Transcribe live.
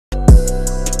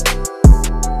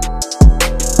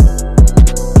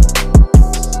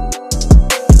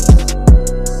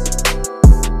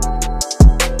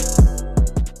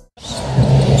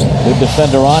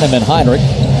defender on him, and Heinrich.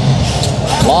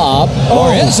 Lob,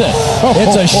 or is it?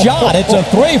 It's a shot. It's a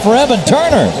three for Evan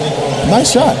Turner.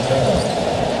 Nice shot.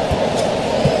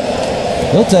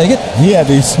 He'll take it. He had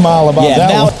to smile about that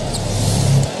now one.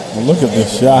 Well, look at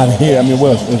this shot here. I mean,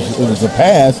 well, it was a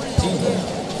pass.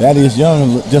 That is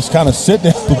Young just kind of sit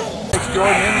there.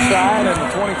 Jordan inside, and the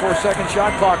 24-second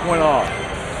shot clock went off.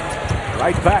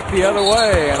 Right back the other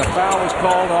way, and a foul was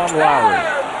called on Lowry.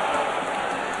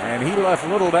 And he left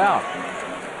Little out.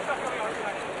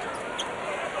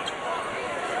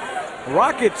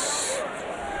 Rockets.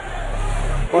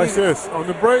 Watch this. On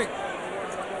the break,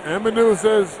 Aminu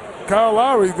says Kyle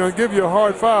Lowry's going to give you a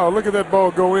hard foul. Look at that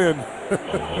ball go in.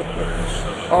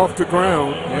 Off the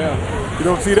ground. Yeah. You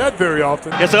don't see that very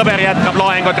often. ja sõber jätkab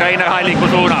loengut Rainer Halliku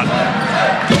suunas.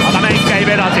 Aga mäng käib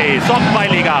edasi,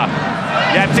 sokkpalliga.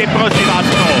 Jääb Tsiprussi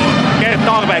vastu. Gert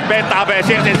Norbek petab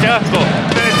Sirsitsi õhku.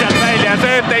 Tööd sealt välja,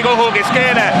 sööt ei kuhugi,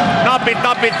 Skeele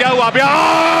napilt jõuab ja...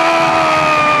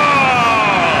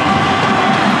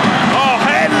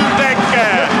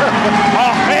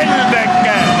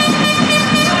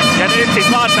 Ja nüüd siis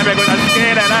vaatame, kuidas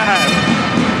Skeele läheb.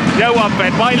 Jõuab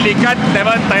veel palli kätte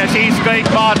võtta ja siis kõik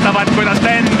vaatavad, kuidas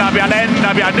lendab ja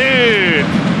nüüd.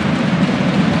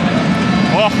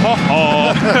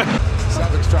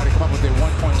 Celtics try to come up with their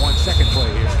 1.1 second play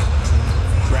here.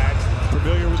 Brad,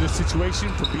 familiar with this situation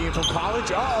from being from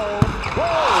college? Uh-oh.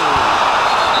 Whoa!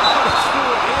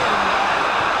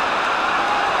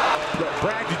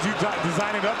 Brad, did you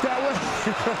design it up that way?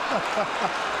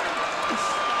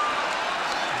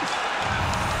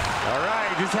 All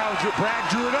right, this is how Brad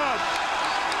drew it up.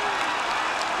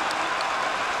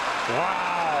 Wow.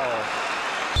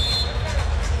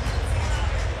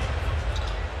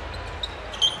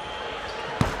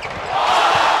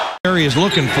 He is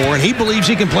looking for, and he believes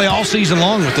he can play all season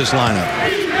long with this lineup.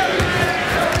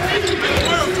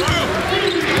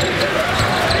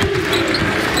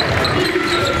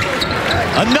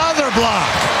 Another block.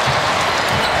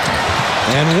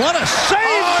 And what a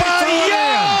save by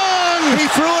Young! He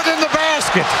threw it in the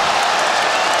basket.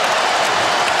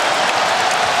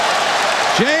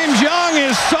 James Young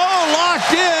is so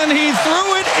locked in, he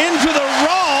threw it into the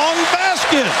wrong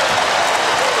basket.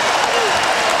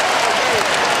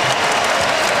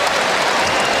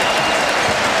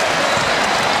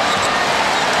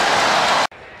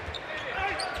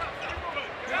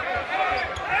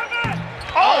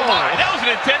 Oh my, that was an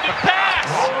intended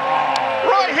pass.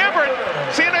 Roy Hibbert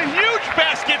seeing a huge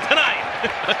basket tonight.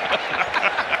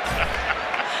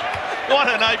 What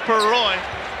a night for Roy.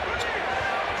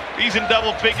 He's in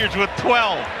double figures with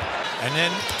 12. And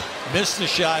then miss the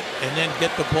shot and then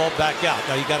get the ball back out.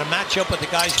 Now you got to match up with the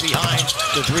guys behind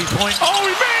the three-point. Oh,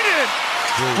 he made it!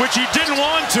 Which he didn't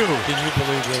want to. Can you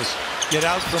believe this? Get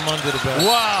out from under the bench.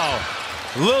 Wow.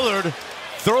 Lillard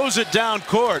throws it down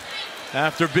court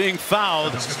after being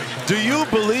fouled. Do you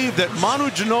believe that Manu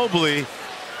Ginobili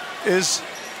is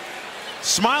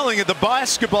smiling at the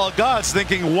basketball gods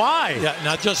thinking, why? Yeah,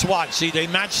 now just watch. See, they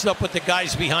matched up with the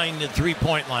guys behind the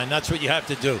three-point line. That's what you have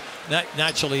to do.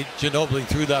 Naturally, Ginobili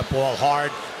threw that ball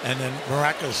hard, and then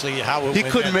miraculously, how it He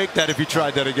couldn't make that if he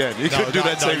tried that again. He couldn't do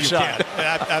that same shot.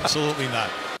 Absolutely not.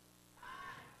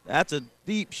 That's a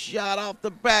deep shot off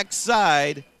the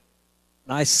backside.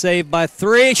 Nice save by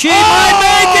three. She might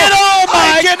make it. Oh, my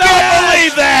God. I cannot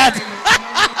believe that.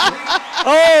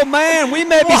 Oh, man. We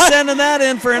may be sending that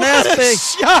in for an SP.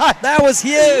 Shot. That was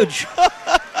huge.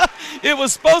 It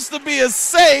was supposed to be a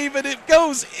save, and it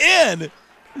goes in.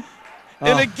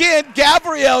 And again,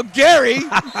 Gabrielle Gary.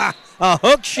 A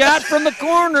hook shot from the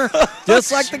corner,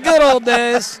 just like the good old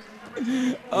days.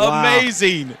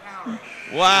 Amazing.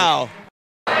 Wow.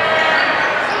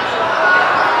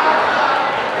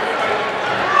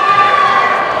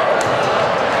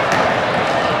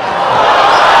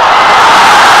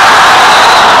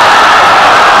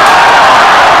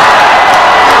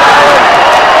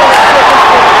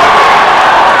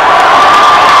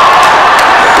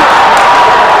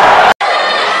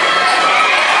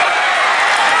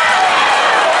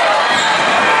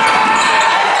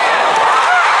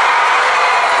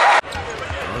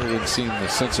 Seen the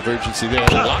sense of urgency there.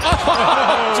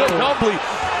 Ginobili.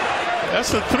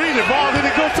 That's a three. The ball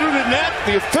didn't go through the net.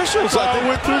 The officials, I think,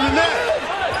 went through the net.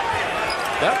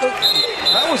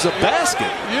 That was a basket.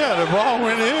 Yeah, the ball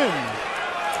went in.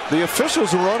 The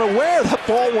officials were unaware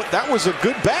that was a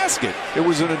good basket. It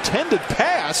was an intended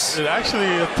pass. It's actually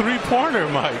a three-pointer,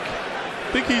 Mike.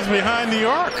 I think he's behind the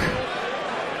arc.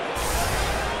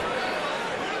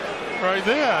 Right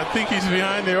there. I think he's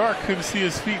behind the arc. Couldn't see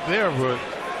his feet there, but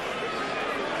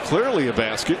clearly a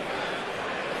basket.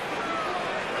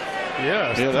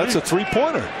 Yeah, that's a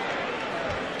three-pointer.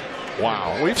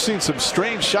 Wow, we've seen some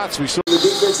strange shots. We saw the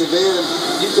defensive end.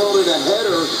 You called it a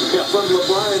header from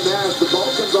LeBron Nash. The ball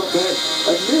comes off the head.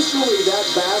 Initially, that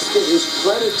basket is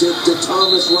credited to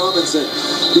Thomas Robinson.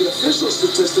 The official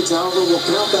statistics, however, will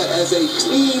count that as a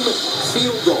team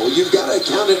field goal. You've got to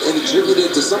count it and attribute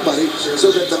it to somebody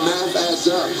so that the math adds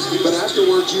up. But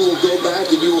afterwards, you will go back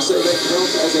and you will say that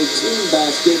counts as a team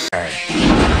basket.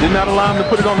 Did not allow him to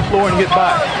put it on the floor and get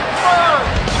by.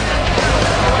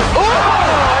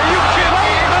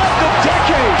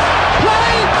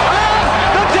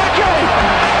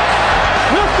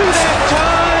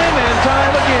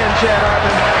 Chad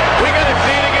Hartman. We got it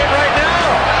feeding it right now.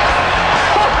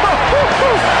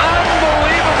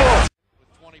 Unbelievable.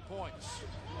 With 20 points.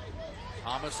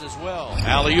 Thomas as well.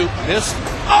 Alley-oop missed.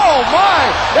 Oh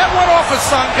my! That went off of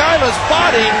Sangaila's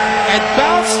body and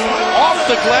bounced off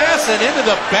the glass and into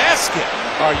the basket.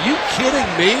 Are you kidding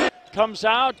me? Comes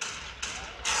out.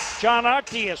 John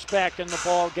Artius back in the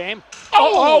ball game.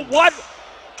 Oh, what?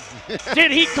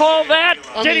 Did he call that?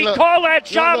 Did he call that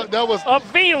shot? That was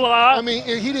Avila. I mean,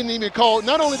 he didn't even call.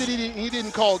 Not only did he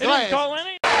didn't call glass. He didn't call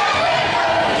any.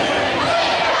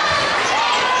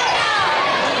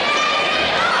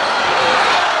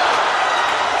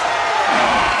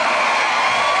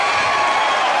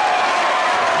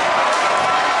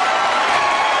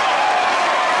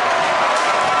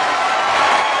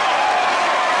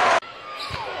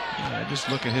 Just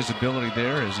look at his ability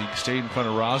there as he stayed in front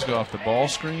of Rosgo off the ball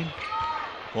screen.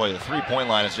 Boy, the three-point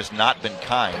line has just not been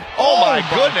kind. Oh my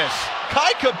goodness!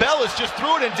 Kai Cabellas just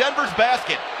threw it in Denver's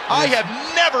basket. I have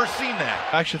never seen that.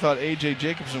 I actually thought A.J.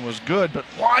 Jacobson was good, but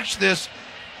watch this.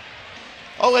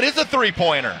 Oh, it is a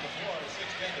three-pointer.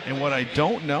 And what I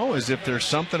don't know is if there's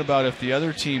something about if the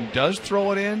other team does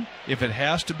throw it in, if it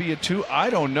has to be a two, I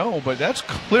don't know, but that's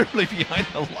clearly behind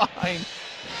the line.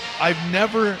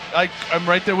 I'm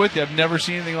right there with you. I've never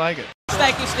seen anything like it.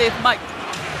 Thank you, Steve. Mike.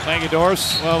 Thank you,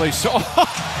 Doris. Well, they saw.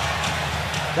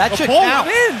 That should count.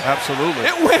 Went in. Absolutely.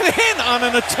 It went in on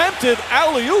an attempted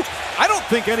alley-oop. I don't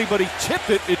think anybody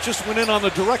tipped it. It just went in on the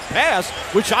direct pass,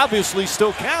 which obviously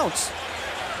still counts.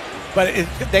 But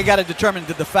they got to determine,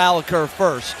 did the foul occur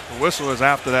first? The whistle is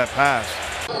after that pass.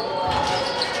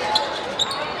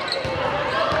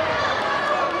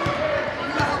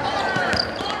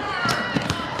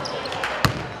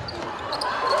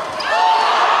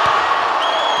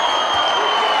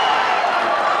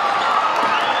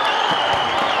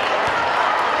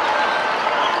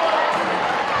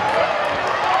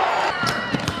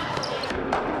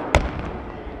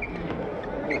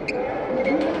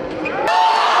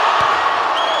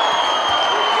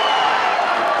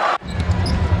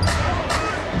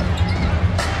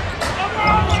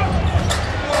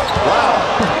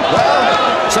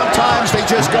 Sometimes they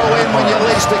just go in when you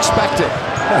least expect it.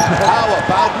 How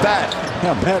about that?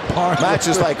 Yeah, Matt Barnes. Matt's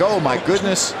just like, oh my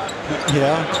goodness.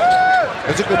 Yeah.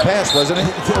 It was a good pass, wasn't it?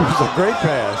 It was a great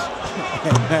pass.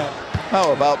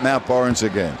 How about Matt Barnes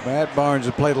again? Matt Barnes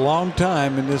has played a long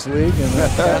time in this league in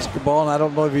basketball, and I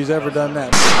don't know if he's ever done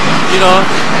that. You know,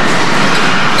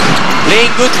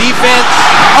 playing good defense.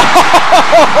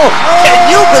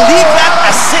 Can you believe that?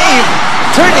 A save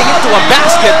turning into a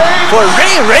basket for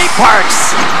Ray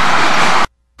Parks.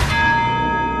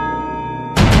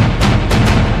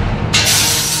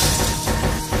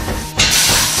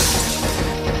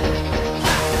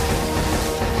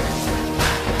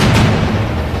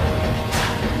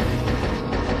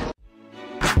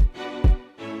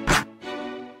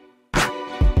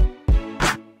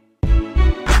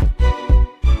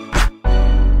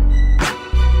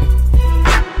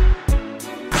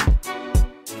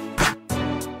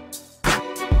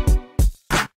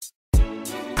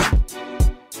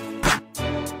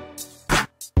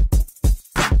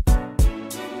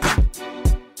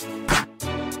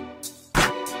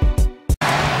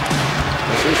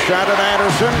 Shot at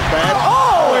Anderson. Bad.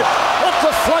 Oh, it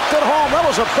deflected home. That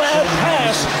was a bad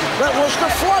pass. That was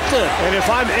deflected. And if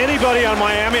I'm anybody on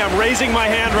Miami, I'm raising my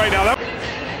hand right now.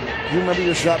 You remember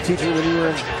your shop teacher when you were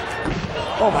in?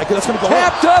 Oh my goodness, that's going to go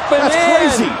tapped up and that's in.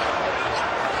 Crazy.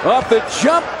 Off the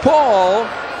jump ball,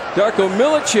 Darko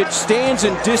Milicic stands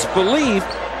in disbelief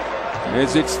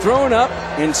as it's thrown up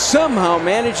and somehow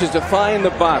manages to find the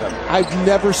bottom. I've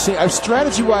never seen,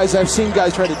 strategy-wise, I've seen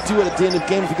guys try to do it at the end of the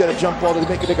game if you got a jump ball to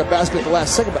make a basket at the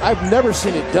last second, but I've never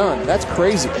seen it done. That's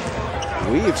crazy.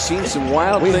 We have seen some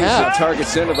wild things at Target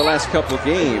Center the last couple of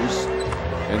games,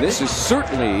 and this is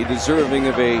certainly deserving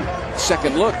of a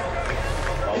second look.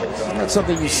 That's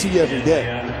something you see every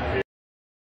day.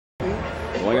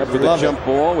 Going up for the jump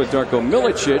ball with Darko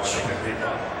Milicic.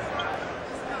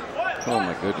 Oh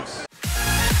my goodness.